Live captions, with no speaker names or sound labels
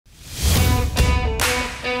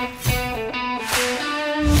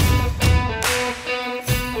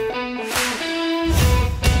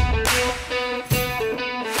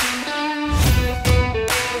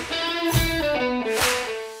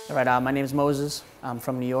Right, my name is Moses. I'm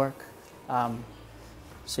from New York.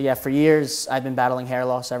 So yeah, for years I've been battling hair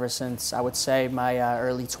loss ever since I would say my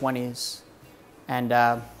early 20s,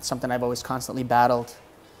 and something I've always constantly battled.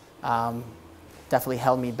 Definitely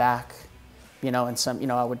held me back, and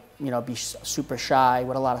I would, be super shy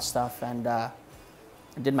with a lot of stuff, and I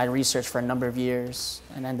did my research for a number of years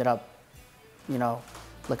and ended up,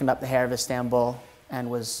 looking up the hair of Istanbul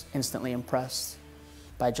and was instantly impressed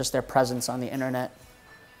by just their presence on the internet.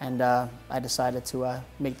 And I decided to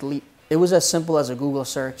make the leap. It was as simple as a Google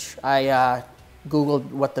search. I Googled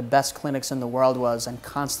what the best clinics in the world was, and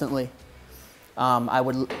constantly I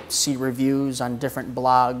would see reviews on different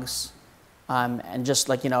blogs, and just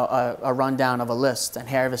like, a rundown of a list. And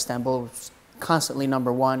Hair of Istanbul was constantly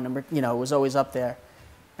number one, it was always up there.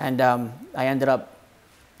 And I ended up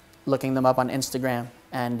looking them up on Instagram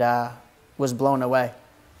and was blown away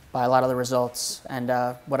by a lot of the results. And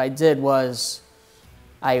what I did was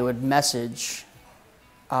I would message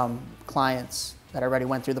clients that already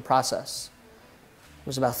went through the process. There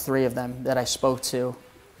was about 3 of them that I spoke to,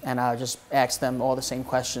 and I just asked them all the same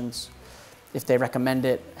questions. If they recommend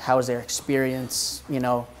it, how was their experience,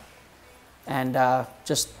 and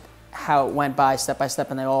just how it went by step,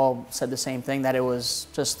 and they all said the same thing, that it was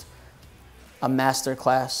just a master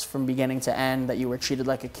class from beginning to end, that you were treated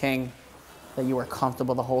like a king, that you were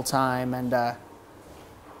comfortable the whole time, and that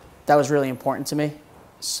was really important to me.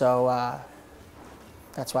 So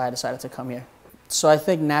that's why I decided to come here. So I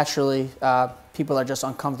think naturally people are just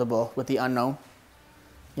uncomfortable with the unknown.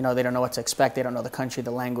 They don't know what to expect, they don't know the country,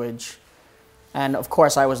 the language. And of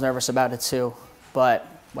course I was nervous about it too, but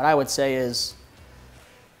what I would say is,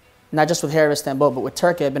 not just with Hair of Istanbul, but with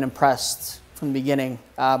Turkey, I've been impressed from the beginning.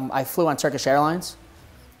 I flew on Turkish Airlines,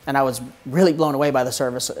 and I was really blown away by the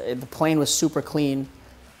service. The plane was super clean.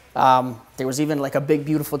 There was even like a big,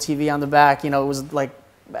 beautiful TV on the back. It was like,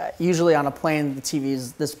 usually on a plane, the TV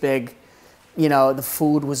is this big. The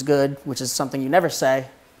food was good, which is something you never say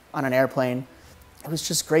on an airplane. It was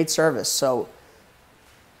just great service. So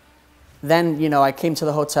then, I came to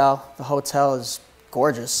the hotel. The hotel is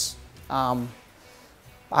gorgeous.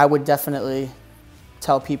 I would definitely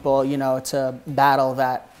tell people, to battle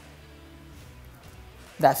that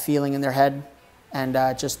feeling in their head,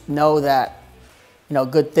 and just know that,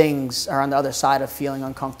 good things are on the other side of feeling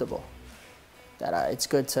uncomfortable. That it's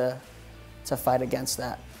good to fight against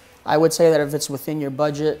that. I would say that if it's within your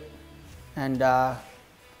budget and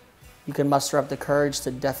you can muster up the courage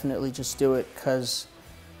to definitely just do it, because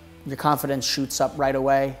your confidence shoots up right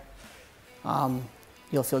away.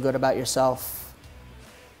 You'll feel good about yourself,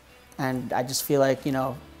 and I just feel like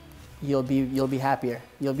you'll be happier.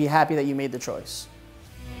 You'll be happy that you made the choice.